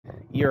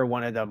You're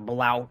one of the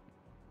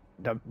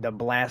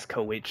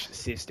Blazkowicz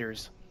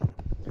sisters.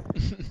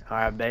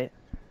 I bet.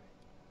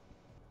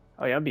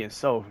 Oh yeah, I'm being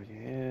so.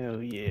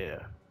 Hell yeah.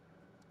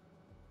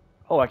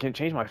 Oh, I can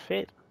change my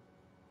fit.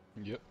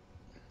 Yep.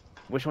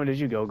 Which one did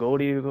you go?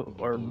 Gold Eagle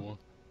The or? blue one.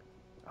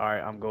 All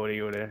right, I'm Gold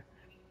Eagle there.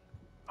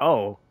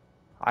 Oh,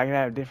 I can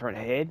have different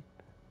head.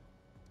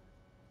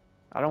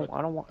 What?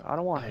 I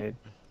don't want head.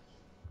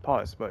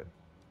 Pause, but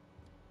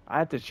I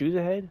have to choose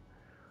a head.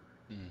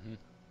 Mm-hmm.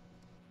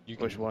 You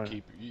Which can one?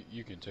 keep.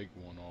 You can take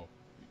one off.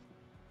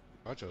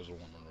 I chose the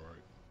one on the right.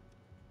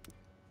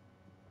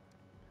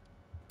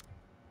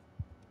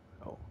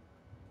 Oh,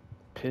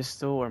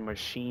 pistol or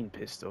machine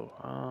pistol?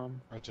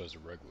 I chose a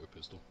regular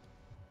pistol.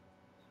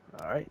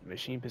 All right,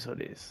 machine pistol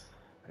it is.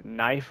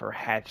 Knife or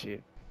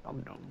hatchet?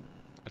 I'm dumb.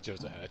 I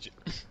chose a hatchet.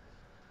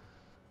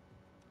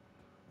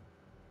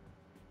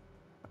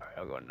 All right,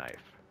 I'll go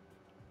knife.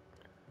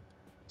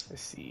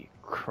 Let's see,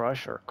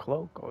 crush or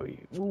cloak? Oh,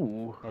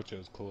 ooh, I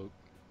chose cloak.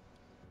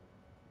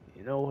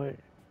 you know what?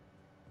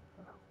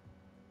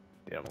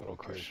 Yeah, I'm I gonna go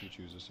don't care if you crush.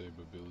 choose the same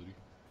ability.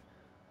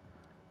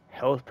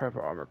 Health prep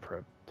or armor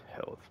prep?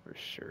 Health for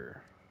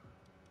sure.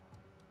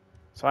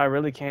 So I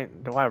really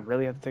can't. Do I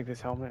really have to take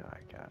this helmet? I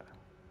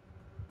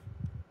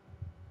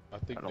I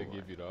think they don't like.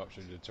 give you the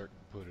option to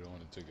put it on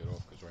and take it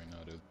off. Because right now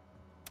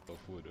they're off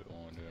with it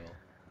on. You know.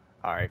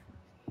 All right,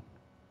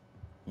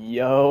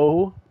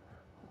 yo,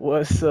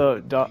 what's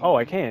up, dog? Oh,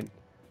 I can.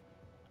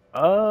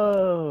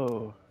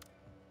 Oh,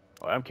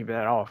 oh, I'm keeping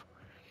that off.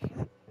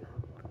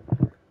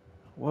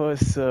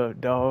 What's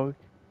up, dog?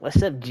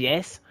 What's up,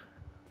 Jess?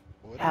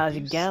 What did How's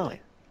you it going?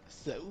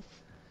 say?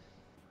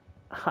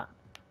 Soph?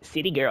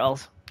 City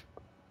girls.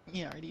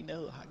 Yeah, I already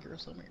know. Hot girl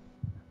summer.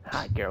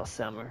 Hot girl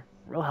summer.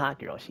 Real hot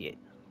girl shit.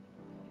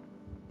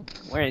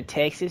 We're in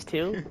Texas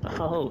too?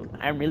 Oh,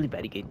 I'm really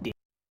about to get dick.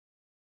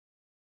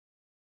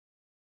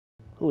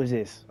 Who is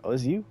this? Oh,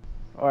 it's you?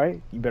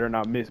 Alright, you better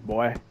not miss,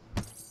 boy.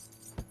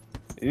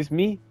 Is this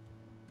me?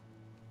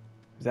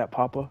 Is that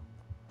Papa?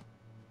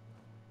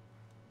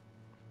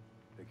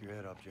 Pick your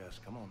head up, Jess.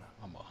 Come on now.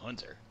 I'm a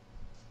hunter.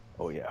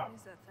 Oh yeah. What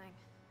is that thing?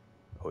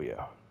 Oh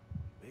yeah.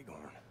 Bighorn.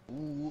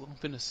 Ooh, I'm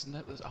finna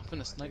snipe. I'm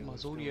finna snipe my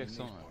zodiac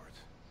sign.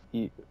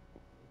 Eat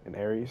an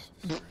Aries.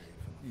 Straight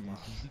from the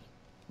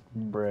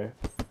farm. Bruh.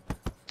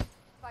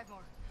 5 more.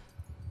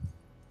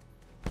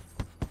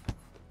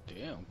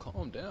 Damn,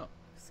 calm down.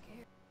 I'm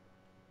scared.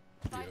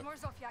 Yeah. 5 more,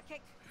 Zofia.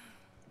 Kick.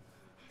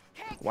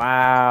 Kick.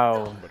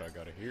 Wow. But I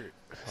gotta hear it.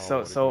 I So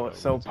wanna do so that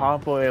so one too.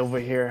 Papa over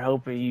here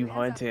helping you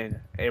hunting,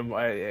 and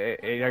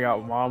I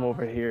got Mom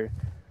over here.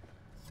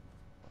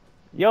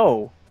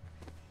 Yo,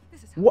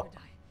 This is how what? we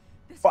die.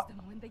 This is What? the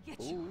moment they get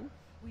you. Ooh.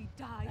 We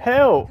die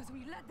Hell, because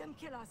we let them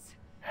kill us.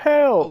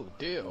 hell, Oh,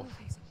 damn.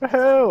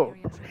 hell.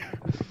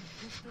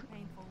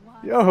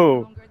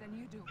 Yo,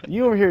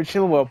 you over here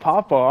chilling with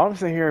Papa. I'm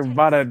sitting here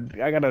about a.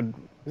 I got a.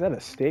 Is that a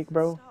steak,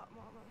 bro? Stop,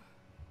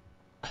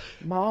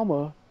 Mama.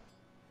 Mama.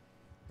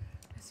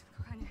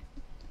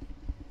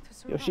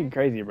 To Yo, she survive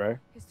crazy, bro.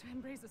 is to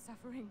embrace the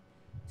suffering,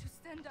 to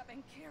stand up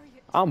and carry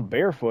it. I'm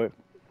barefoot.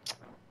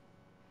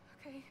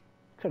 Okay,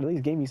 Could at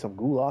least gave me some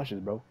goulashes,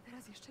 bro.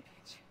 teraz jeszcze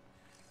 5.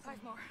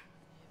 5 more.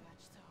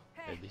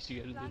 Hey, At least you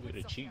gotta land do it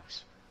with the Zofia.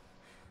 cheeks.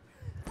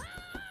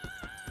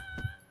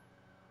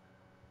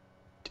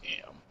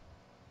 Damn.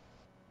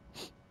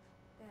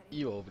 Daddy.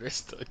 You over there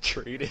stuck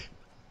trading.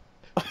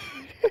 What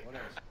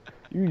else?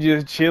 You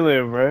just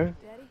chilling, bro. Daddy,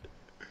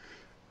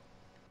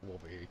 I'm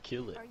over here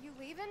kill it. are you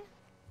leaving?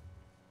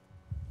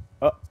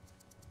 Oh,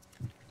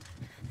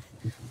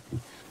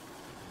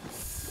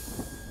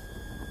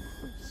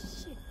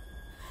 Shit.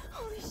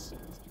 Holy shit.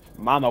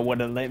 Mama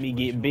wouldn't let me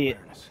get bit.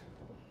 Awareness.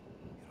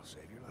 It'll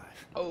save your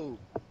life. Oh.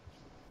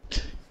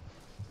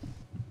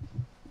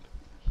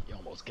 You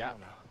almost got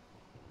me. Now,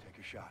 take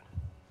your shot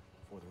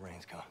before the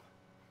rains come.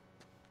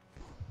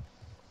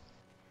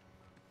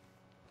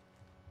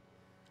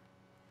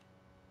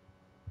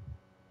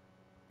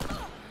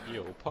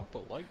 Yo, Papa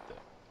like that.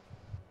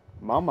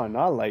 Mama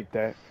not like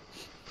that.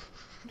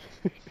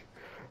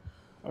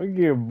 I'm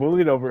getting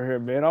bullied over here,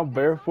 man. I'm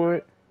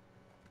barefoot.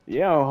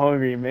 Yeah, I'm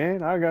hungry,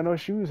 man. I got no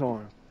shoes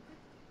on.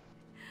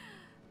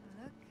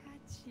 Look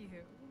at you.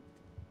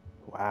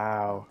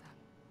 Wow.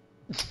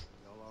 Y'all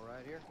all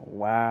right here?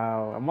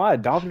 Wow. Am I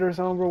adopted or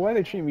something, bro? Why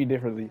they treat me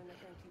differently?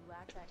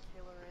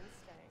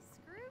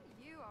 Screw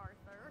you,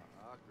 Arthur.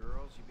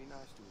 Girls, you be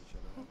nice to each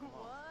other. Now, come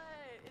on. What?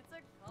 It's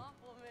a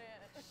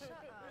compliment. Shut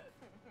up.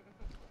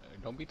 Hey,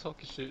 don't be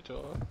talking shit,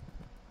 y'all.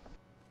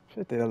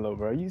 Shut the hell up,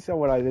 bro. You saw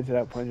what I did to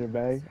that puncher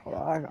bag.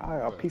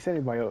 I'll piece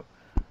anybody up.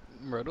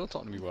 Bro, don't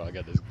talk to me while I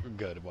got this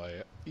gun in my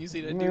hand. You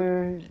see that dude?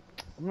 Man,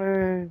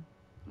 man.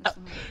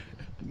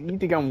 You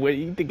think I'm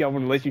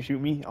gonna let you shoot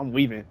me? I'm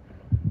leaving,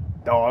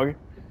 dog.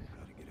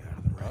 Gotta get out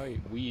of the rain.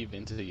 Alright, weave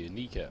into your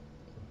kneecap.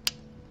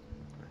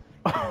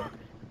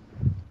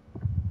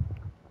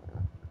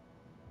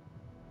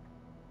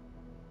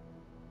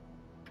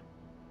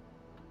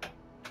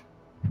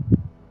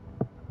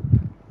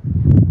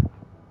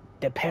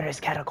 The Paris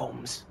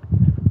catacombs.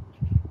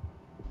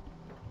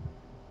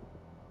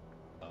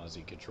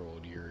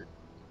 Nazi-controlled yurt.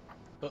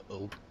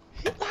 Uh-oh.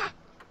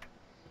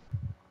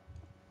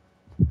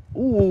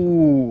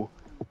 Ooh.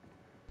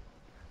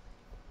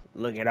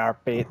 Look at our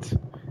pits.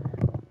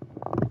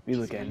 We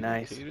looking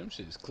nice. Okay, them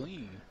shit's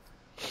clean.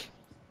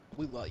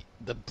 We like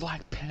the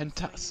Black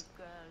Panthers.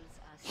 Girls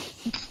are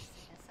sisters,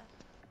 yes, sir?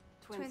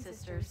 Twin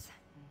sisters.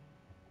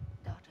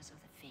 Daughters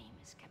of the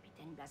famous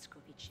Captain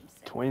Blaskovich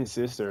himself. Twin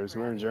sisters.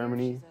 We're in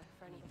Germany.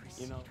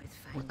 You know,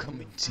 We're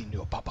coming,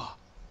 Senor Papa.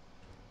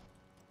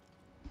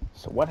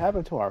 So what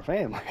happened to our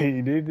family?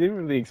 They didn't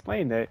really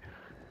explain that.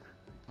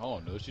 I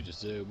don't know, she just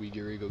said we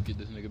get ready to go get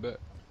this nigga back.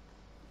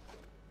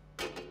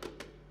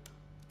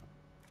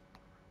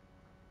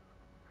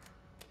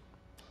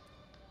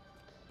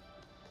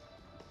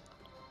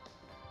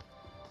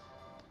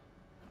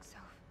 So,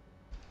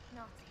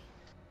 Nazi.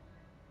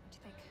 What do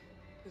you think?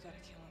 We gotta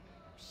kill him.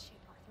 Shit,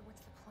 Arthur,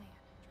 what's the plan?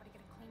 Try to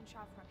get a clean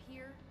shot from up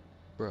here?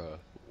 Bruh,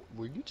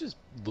 were you just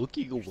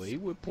looking away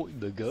when pointing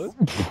the gun?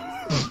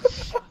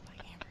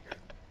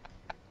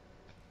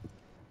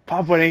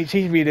 Papa ain't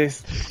teach me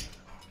this. We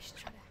should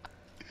try to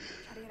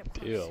get it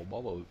close. Damn,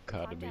 mama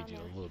kinda made you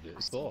a little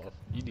bit soft.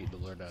 You need to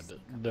learn how to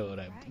know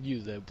that,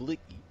 use that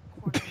blicky.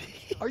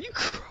 Are you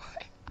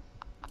crying?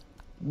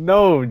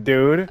 No,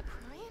 dude.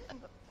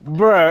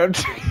 Bruh.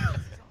 Hell no.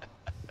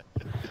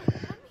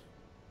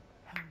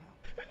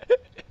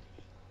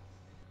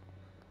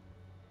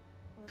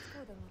 Well, let's go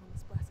then, little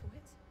Miss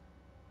Blaskowitz.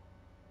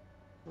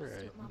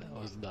 Right,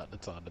 now is not the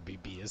time to be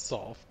being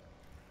soft.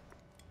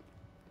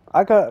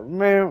 I got,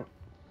 man.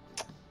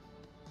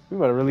 We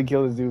better really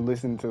kill this dude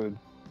listening to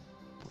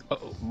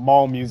Uh-oh.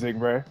 mall music,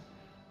 bruh.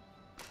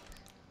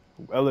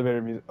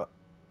 Elevator music.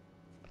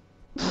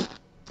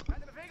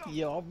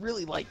 Yo, I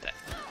really like that.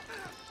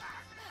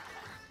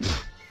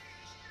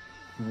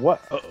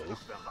 What? Uh-oh.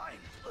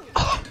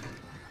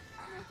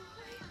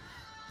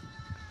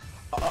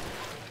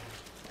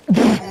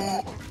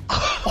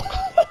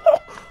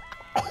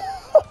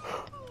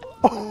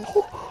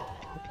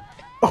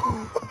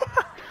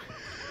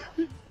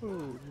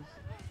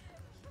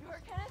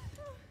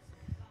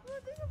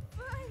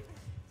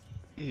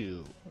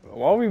 Ew.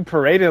 Why are we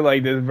paraded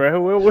like this,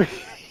 bro? What we? Oh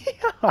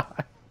my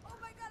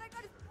god, I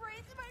got his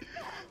brains in my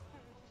mouth!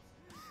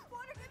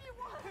 Water, give me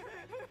water!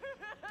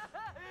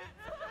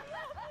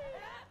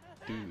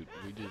 Dude,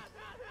 we just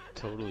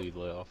totally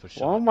let off a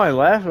shot. Why am I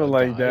laughing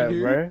like die that,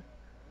 here?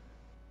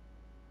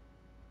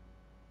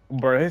 bro?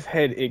 Bro, his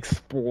head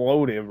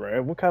exploded,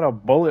 bro. What kind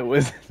of bullet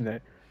was in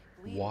that?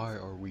 Why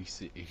are we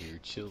sitting here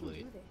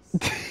chilling? We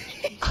can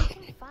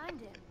find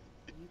him.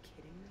 Are you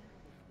kidding me?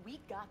 We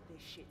got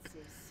this shit,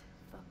 sis.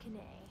 Fucking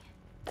A.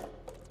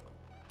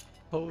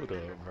 Hold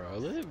up, bro.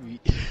 Let me.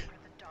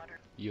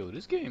 Yo,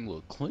 this game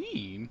look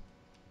clean.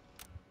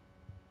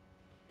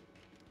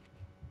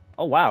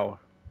 Oh wow.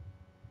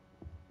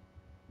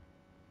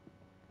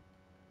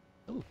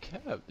 Oh,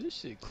 Cap, this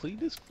shit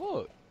clean as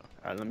fuck.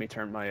 Alright, let me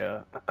turn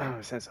my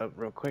sense up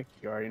real quick.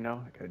 You already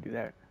know. I gotta do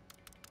that.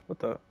 What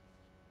the?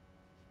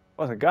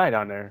 Oh, there's a guy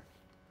down there.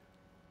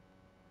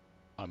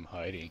 I'm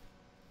hiding.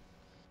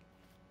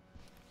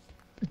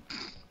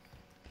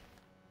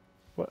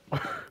 What?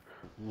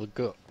 Look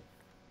up.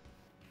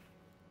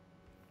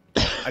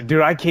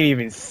 Dude, I can't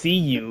even see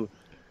you.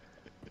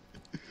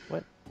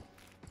 What?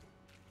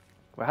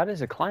 Well, how does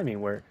the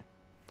climbing work?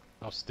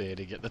 I'm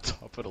standing at the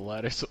top of the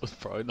ladder, so it's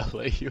probably not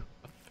letting you.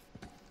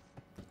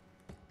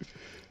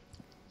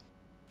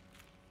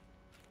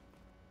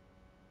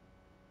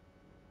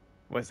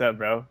 What's up,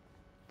 bro?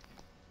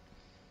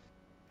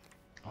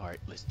 Alright,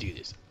 let's do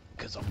this.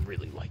 Because I'm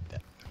really like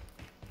that.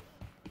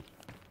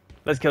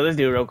 Let's kill this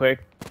dude real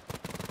quick.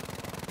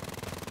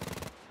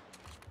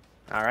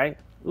 Alright.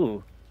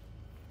 Ooh.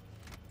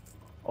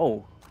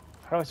 Oh.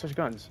 How do I switch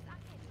guns?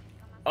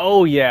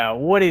 Oh, yeah.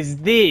 What is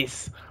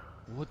this?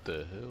 What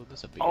the hell?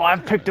 That's a big Oh, I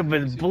ass picked up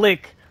gun. his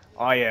blick.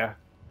 Oh, yeah.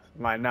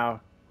 Mine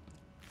now.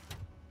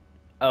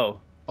 Oh.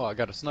 Oh, I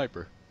got a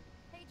sniper.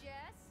 Hey, Jess.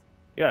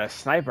 You got a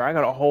sniper. I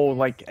got a whole,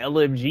 like,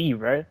 LMG,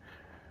 right?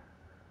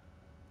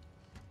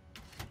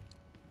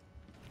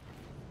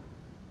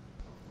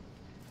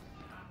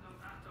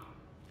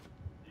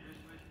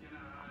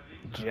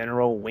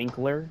 General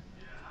Winkler?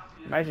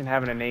 Imagine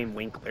having a name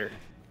Winkler.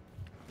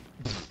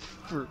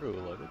 For real,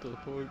 like, what the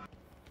fuck?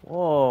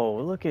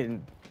 Whoa, look at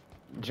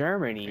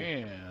Germany.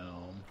 Damn.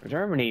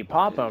 Germany,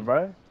 Papa,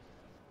 bro.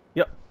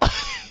 Yep.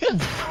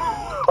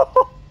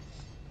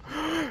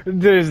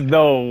 There's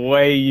no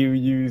way you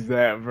use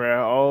that,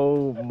 bro.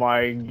 Oh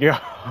my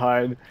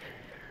god.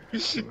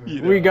 You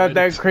know, We got I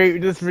that just-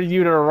 crate just for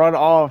you to run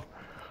off.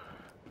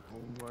 Oh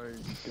my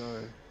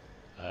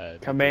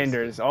god.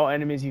 Commanders. All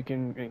enemies you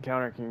can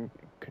encounter can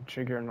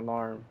trigger an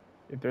alarm.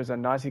 If there's a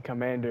Nazi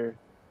commander,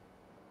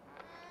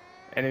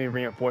 enemy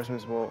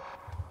reinforcements will...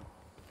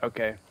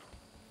 Okay.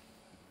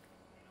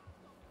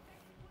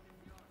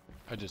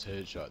 I just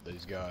headshot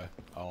this guy.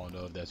 I don't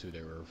know if that's who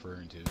they were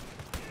referring to.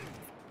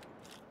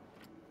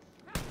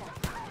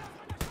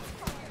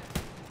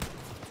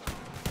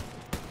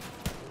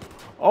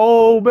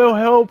 Oh, Bill,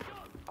 help!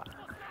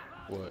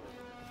 What?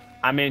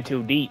 I'm in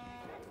too deep.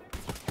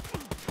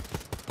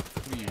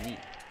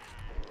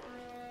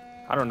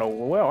 I don't know.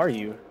 Where are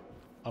you?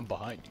 I'm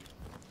behind you.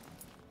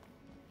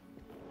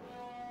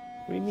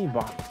 What do you mean,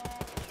 Bob?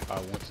 I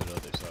went to the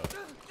other side.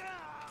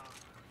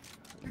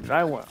 Did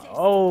I want?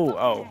 Oh,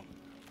 oh.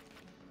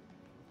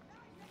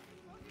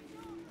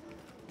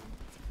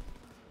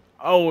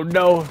 Oh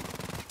no.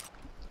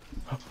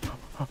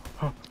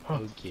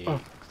 Okay.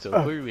 So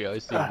clearly I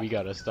see we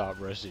gotta stop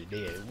rushing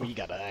in. We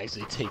gotta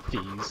actually take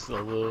things a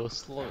little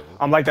slow.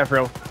 I'm like that for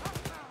real.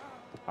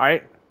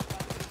 Alright.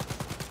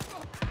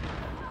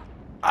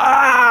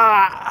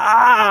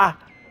 Ah!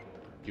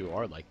 You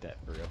are like that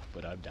for real,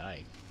 but I'm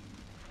dying.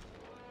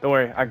 Don't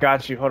worry, I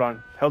got you. Hold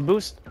on. Health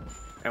boost.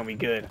 And we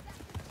good.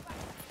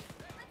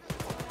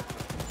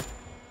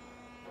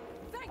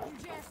 Thank you,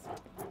 Jess.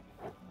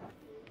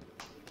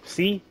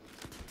 See?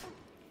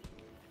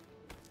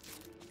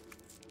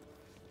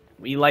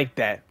 We like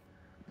that.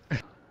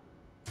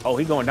 Oh,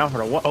 he going down for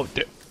the what? Oh,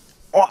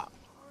 oh.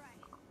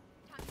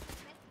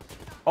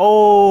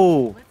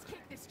 Oh. Let's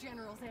kick this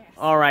general's ass.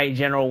 All right,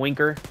 General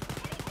Winker.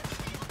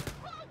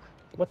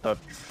 What the?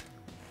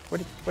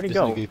 Where'd he This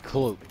go? nigga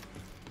cloak.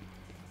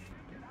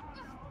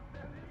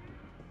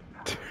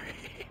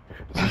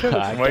 You trying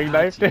to swing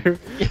knife too?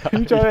 You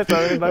trying to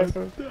throw his knife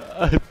too?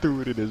 I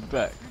threw it in his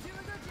back. You're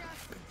doing good,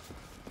 Jess.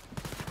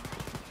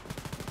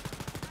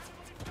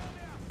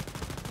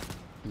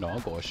 No, I'm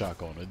going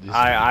shotgun on this.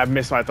 I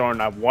missed my throwing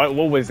knife. What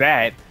was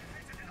that?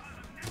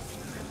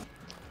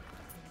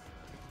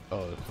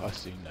 Oh, I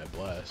seen that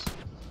blast.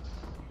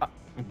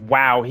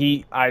 Wow,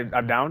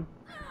 I'm down.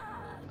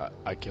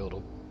 I killed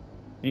him.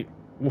 You,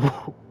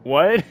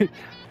 what?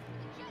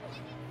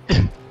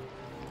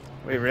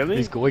 Wait, really?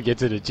 He's going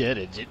into the jet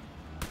engine.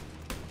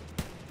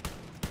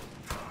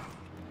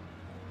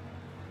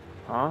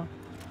 Huh?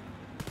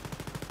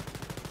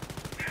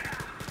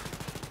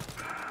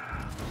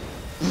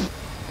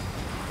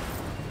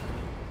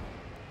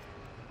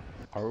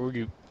 Are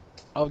we?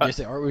 I was just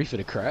saying, are we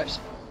finna crash?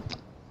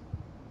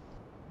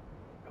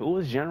 Who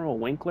was General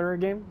Winkler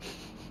again?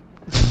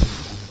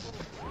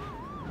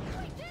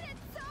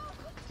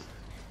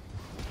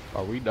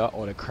 Are we not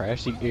on a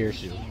crashing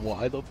airship?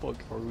 Why the fuck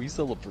are we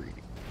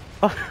celebrating?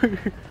 And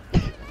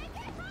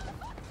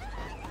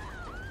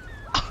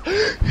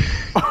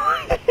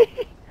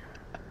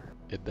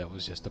that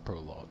was just the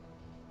prologue.